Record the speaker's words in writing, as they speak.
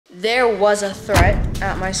There was a threat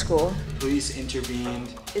at my school. Police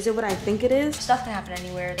intervened. Is it what I think it is? Stuff can happen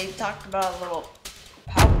anywhere. They talked about a little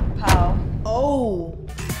pow. Oh.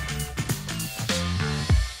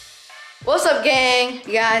 What's up, gang?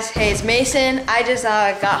 You guys, hey, it's Mason. I just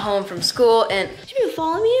got home from school and you've been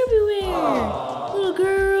following me everywhere. Aww. Little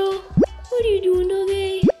girl, what are you doing,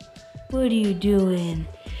 okay? What are you doing?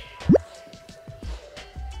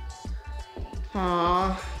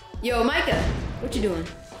 Aww. Yo, Micah, what you doing?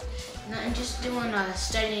 I'm just doing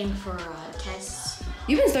studying for tests.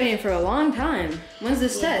 You've been studying for a long time. When's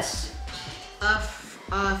this test?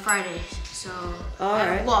 Friday. So. All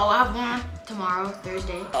right. Well, I have one tomorrow,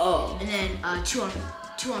 Thursday. Oh. And then two on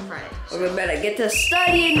Friday. So. We better get to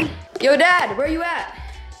studying. Yo, Dad, where you at?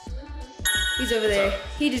 He's over there.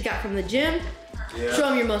 He just got from the gym. Yeah. Show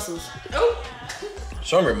him your muscles. Oh.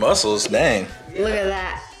 Show him your muscles, dang. Look at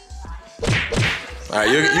that. All right,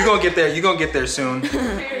 you're gonna get there. You're gonna get there soon.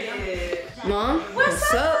 Mom,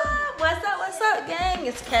 What's up? What's up, gang?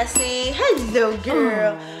 It's Cassie. Hello,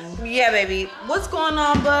 girl. Yeah, baby. What's going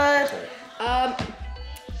on, bud?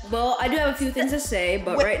 Well, I do have a few things to say,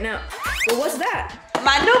 but right now, well, what's that?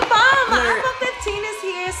 My new phone, my iPhone 15 is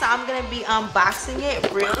here, so I'm gonna be unboxing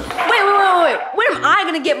it real. Wait. When am I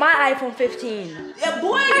gonna get my iPhone 15? Yeah,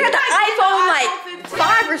 boy, I got the iPhone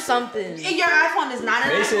like 5 or something. Your iPhone is not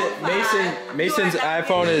an iPhone 5. Mason's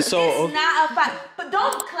iPhone is so old. It's not a 5, but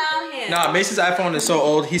don't clown him. Nah, Mason's iPhone is so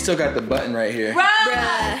old. He still got the button right here.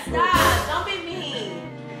 Bruh, stop! Don't be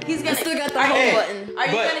mean. He's gonna still got the home button. Are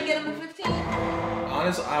you gonna get him a 15?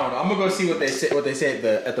 Honestly, I don't know. I'm gonna go see what they say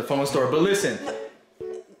at the phone store. But listen.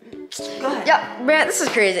 Go ahead. Yeah, man, this is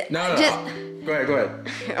crazy. No. Go ahead.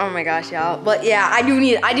 Oh my gosh, y'all. But yeah, I do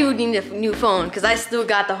need a new phone because I still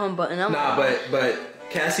got the home button. But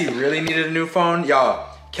Cassie really needed a new phone, y'all.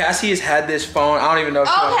 Cassie has had this phone. I don't even know if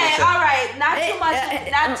she wants to say. All right.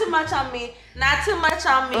 Not too much on me. Not too much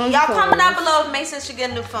on me. Y'all comment down below if Mason should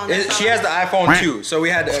get a new phone. She has the iPhone 2, so we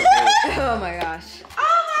had to. Oh my gosh.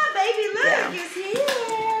 Oh my baby, look, he's here.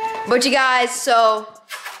 But you guys, so.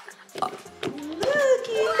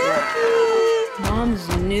 Looky. Mom's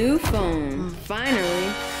new phone.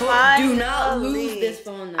 Finally. Do not lose this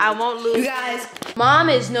phone though. I won't lose. You guys, Mom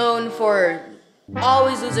is known for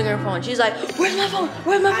always losing her phone. She's like, where's my phone?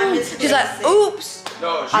 Where's my phone? She's like, oops.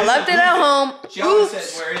 No, I left it at home. She always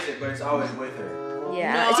says, where is it? But it's always with her.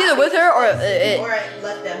 Yeah, it's either with her or it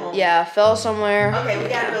left at home. Yeah, fell somewhere. Okay, we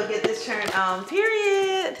gotta go get this turned on.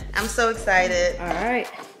 Period. I'm so excited. All right.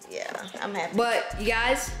 Yeah, I'm happy. But you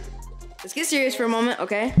guys, let's get serious for a moment,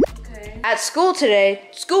 okay? Okay. At school today,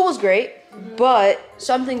 school was great, but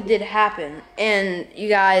something did happen, and you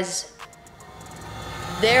guys,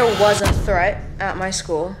 there was a threat at my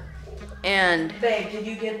school, and. Babe, did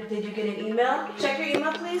you get an email? Check your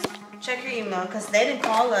email, please. Check your email, cause they didn't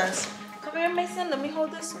call us. Come here, Mason. Let me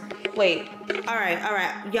hold this one. Wait. All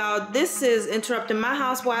right, y'all. This is interrupting my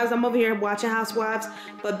housewives. I'm over here watching Housewives.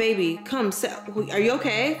 But baby, come. Are you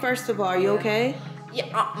okay? First of all, are you okay? Yeah,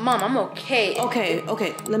 Mom, I'm okay. Okay.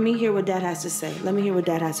 Let me hear what Dad has to say.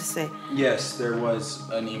 Yes, there was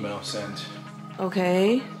an email sent.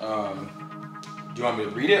 Okay. Do you want me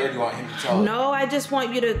to read it or do you want him to tell it? No, I just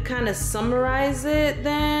want you to kind of summarize it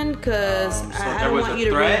then, cause I don't want you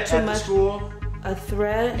to read too much. School, a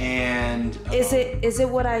threat. And is it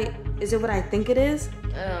what I think it is?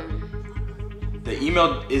 The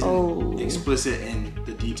email isn't explicit in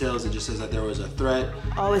the details. It just says that there was a threat.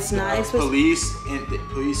 Oh, it's not explicit.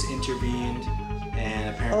 Police intervened, and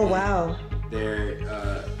apparently. Oh wow. There's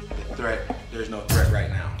no threat right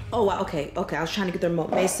now. Oh wow. Okay. I was trying to get the remote.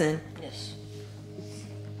 Mason. Yes.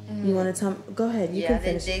 You want to tell me? Go ahead. You can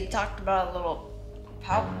finish. They talked about a little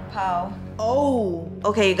pow. Oh.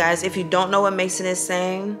 Okay, you guys. If you don't know what Mason is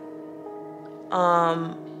saying,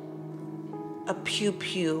 a pew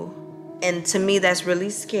pew. And to me, that's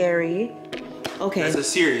really scary. Okay. That's a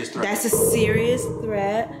serious threat. That's a serious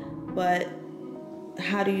threat. But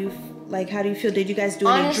how do you feel? Did you guys do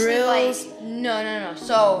any drills? No.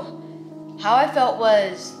 So how I felt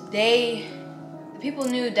was the people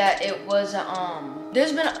knew that it was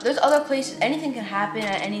there's other places. Anything can happen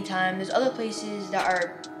at any time. There's other places that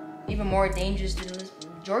are even more dangerous than this.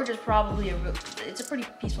 Georgia's probably it's a pretty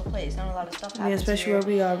peaceful place. Not a lot of stuff happens. Yeah, especially here. where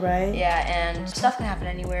we are, right? Yeah, and stuff can happen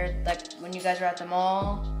anywhere. Like when you guys are at the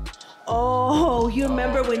mall. Oh, you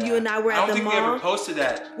remember when you and I were at the mall? I don't think we ever posted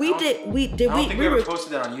that. We did. I don't think we ever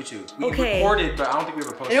posted that on YouTube. We recorded, but I don't think we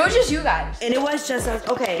ever posted it. And it was just you guys. And it was just us.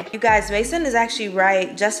 Okay. You guys, Mason is actually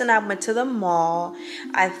right. Justin and I went to the mall.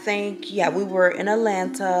 I think, yeah, we were in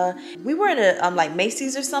Atlanta. We were in a like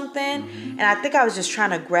Macy's or something. And I think I was just trying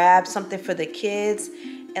to grab something for the kids.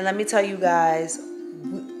 And let me tell you guys,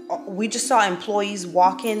 we just saw employees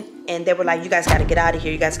walking, and they were like, you guys got to get out of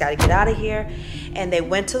here. You guys got to get out of here. And they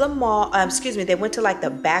went to the mall, they went to like the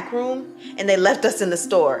back room, and they left us in the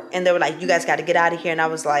store. And they were like, you guys got to get out of here. And I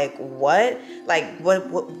was like, what? Like,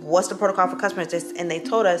 what's the protocol for customers? And they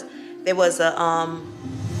told us there was a,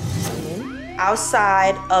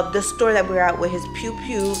 outside of the store that we were at with his pew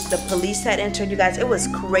pew, the police had entered. You guys, it was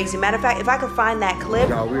crazy. Matter of fact, if I could find that clip.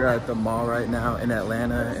 Y'all, we're at the mall right now in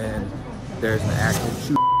Atlanta, and there's an active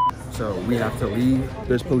shooting, so we have to leave.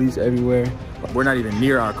 There's police everywhere. We're not even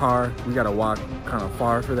near our car. We gotta walk kind of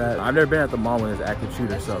far for that. I've never been at the mall when there's an active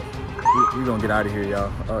shooter, so we're gonna get out of here,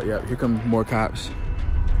 y'all. Oh yeah, here come more cops.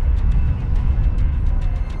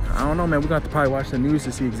 I don't know, man. We're gonna have to probably watch the news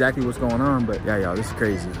to see exactly what's going on, but yeah, y'all, this is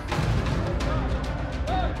crazy.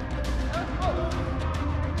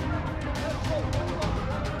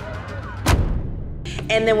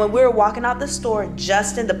 And then when we were walking out the store,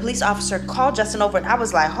 Justin, the police officer, called Justin over, and I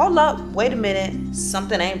was like, hold up, wait a minute,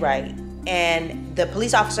 something ain't right. And the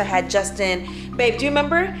police officer had Justin, babe, do you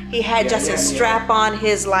remember? He had Justin strap on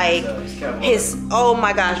his, like, oh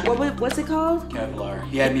my gosh, what's it called? Kevlar.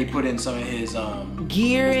 He had me put in some of his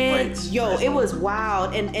gear in. plates. Yo, it was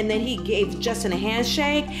wild. And then he gave Justin a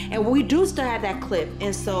handshake, and we do still have that clip.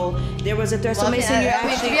 And so there was a threat. So Mason, you're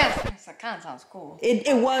actually, that kind of sounds cool.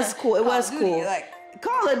 it was cool. It was cool. Like,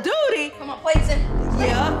 Call of Duty. come on, plates in.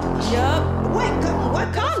 Yup. Wait,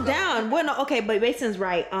 what? Calm down. Well, no, okay, but Mason's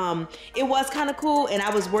right. It was kind of cool, and I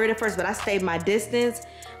was worried at first, but I stayed my distance.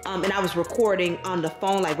 And I was recording on the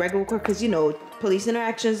phone, like regular record, because you know, police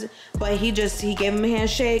interactions. But he gave him a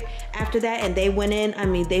handshake after that, and they went in. I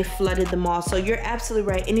mean, they flooded the mall. So you're absolutely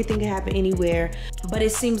right. Anything can happen anywhere. But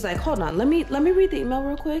it seems like, hold on, let me read the email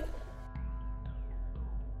real quick.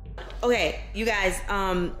 Okay, you guys,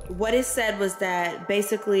 what it said was that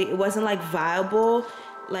basically it wasn't like viable,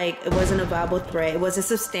 like it wasn't a viable threat. It wasn't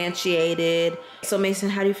substantiated. So Mason,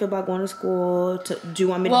 how do you feel about going to school? Do you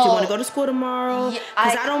want to go to school tomorrow?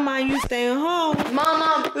 Because I don't mind you staying home.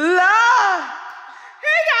 Mom. La! He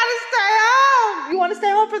gotta stay home. You want to stay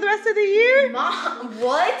home for the rest of the year? Mom,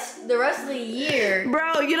 what? The rest of the year?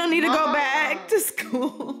 Bro, you don't need to go back to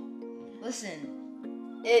school. Listen.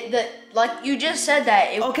 Like you just said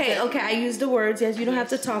that. Okay, I use the words. Yes, you don't have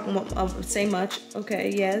to say much.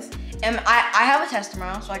 Okay, yes. And I have a test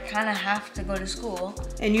tomorrow, so I kind of have to go to school.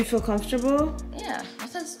 And you feel comfortable? Yeah,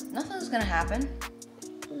 nothing's gonna happen.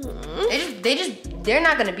 They're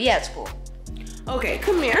not gonna be at school. Okay,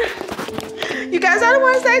 come here. You guys, I don't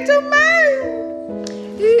want to say too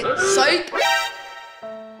much. Psych.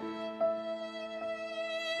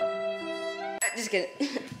 Just kidding.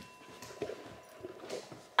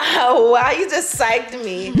 Oh wow, you just psyched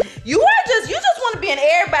me. You just want to be in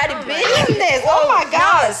everybody's business. Oh my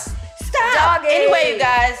gosh. Stop. Doggy. Anyway, you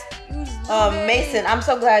guys, Mason, I'm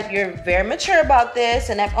so glad you're very mature about this.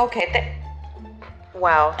 And okay,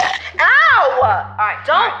 wow. Ow! All right,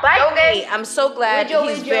 don't bite me. I'm so glad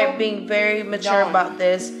he's being very mature about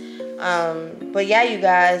this. But yeah, you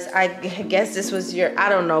guys, I guess this was I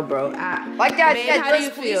don't know, bro. Like that, man, how do you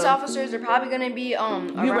police feel? officers are probably gonna be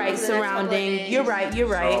You're right, surrounding. You're right.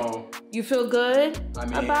 So, You feel good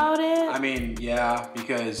about it? I mean, yeah,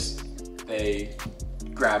 because they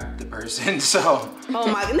grabbed the person, so. Oh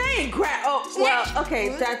my, they ain't grab. Oh, well,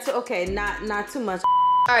 okay, that's okay. Not too much.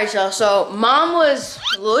 All right, y'all. So mom was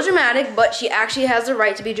a little dramatic, but she actually has the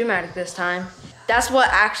right to be dramatic this time. That's what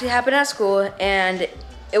actually happened at school, and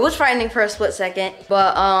it was frightening for a split second.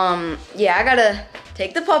 But yeah, I gotta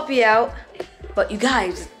take the puppy out. But you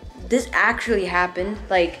guys, this actually happened.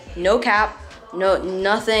 Like, no cap,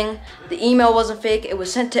 nothing. The email wasn't fake. It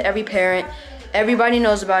was sent to every parent. Everybody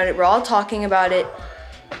knows about it. We're all talking about it.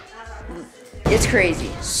 It's crazy.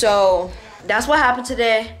 So that's what happened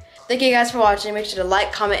today. Thank you guys for watching. Make sure to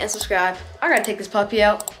like, comment, and subscribe. I gotta take this puppy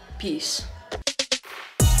out. Peace.